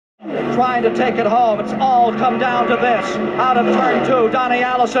trying to take it home. It's all come down to this. Out of turn 2, Donnie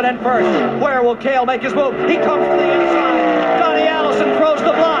Allison in first. Where will Cale make his move? He comes to the inside. Donnie Allison throws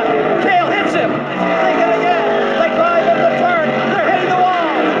the block. Cale hits him. They hit again. They drive into the turn. They're hitting the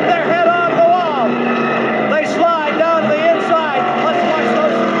wall. They're head on the wall. They slide down to the inside. Let's watch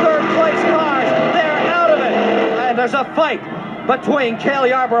those third place cars. They're out of it. And there's a fight between Cale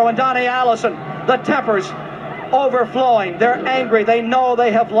Yarborough and Donnie Allison. The tempers overflowing. They're angry. They know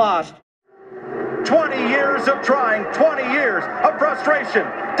they have lost. 20 years of trying, 20 years of frustration.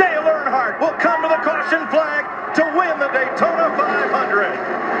 Dale Earnhardt will come to the caution flag to win the Daytona 500.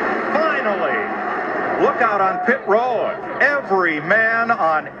 Finally, look out on pit road. Every man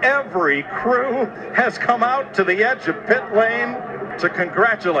on every crew has come out to the edge of pit lane to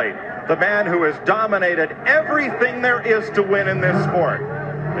congratulate the man who has dominated everything there is to win in this sport,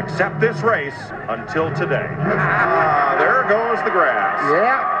 except this race until today. There goes the grass.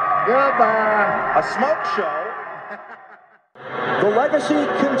 Yeah. Goodbye. A smoke show. The legacy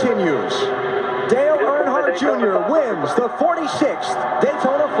continues. Dale Earnhardt Jr. wins the 46th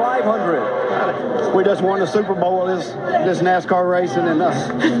Daytona 500. We just won the Super Bowl of this NASCAR racing, and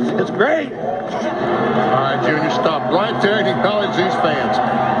it's great. All right, Junior, stop right there and acknowledge these fans.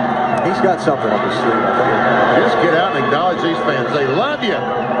 He's got something up his sleeve, I think. Just get out and acknowledge these fans. They love you.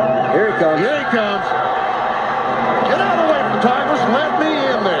 Here he comes. Here he comes. Get out of the way from Tigers. Let me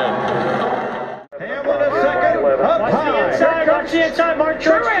in there. Hamlin a second. Up high. Watch the inside. Mark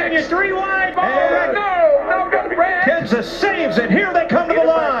Truex Jr. 3 wide. No, red. Kansas saves it. Here they come to the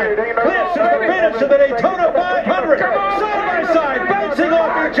line. This is the finish of the Daytona 500. Side by side, bouncing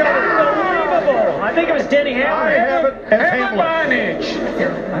off each other. Unbelievable. I think it was Denny Hamlin. I have it as Hamlin.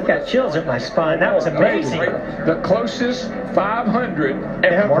 I've got chills up my spine. That was amazing. The closest 500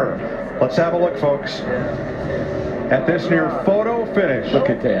 ever. Let's have a look, folks, at this near photo finish. Look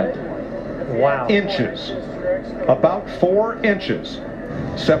at that. Wow. Inches, about 4 inches,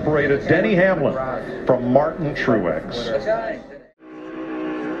 separated Denny Hamlin from Martin Truex.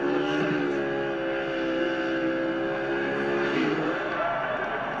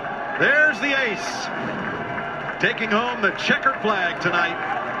 There's the ace, taking home the checkered flag tonight.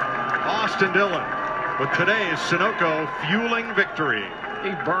 Austin Dillon with today's Sunoco fueling victory.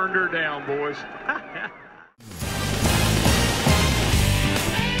 He burned her down, boys.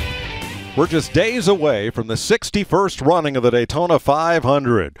 We're just days away from the 61st running of the Daytona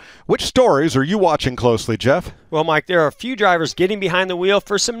 500. Which stories are you watching closely, Jeff? Well, Mike, there are a few drivers getting behind the wheel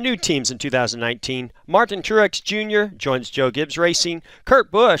for some new teams in 2019. Martin Truex Jr. joins Joe Gibbs Racing.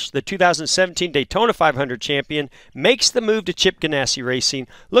 Kurt Busch, the 2017 Daytona 500 champion, makes the move to Chip Ganassi Racing,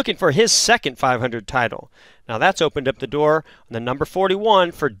 looking for his second 500 title. Now that's opened up the door on the number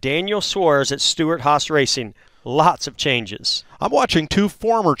 41 for Daniel Suarez at Stewart-Haas Racing. Lots of changes. I'm watching two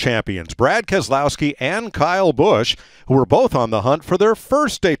former champions, Brad Keselowski and Kyle Busch, who were both on the hunt for their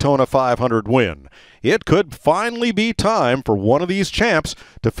first Daytona 500 win. It could finally be time for one of these champs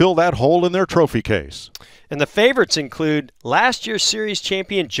to fill that hole in their trophy case. And the favorites include last year's series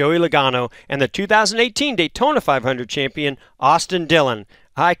champion Joey Logano and the 2018 Daytona 500 champion Austin Dillon.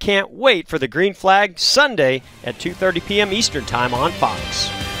 I can't wait for the green flag Sunday at 2:30 p.m. Eastern Time on Fox.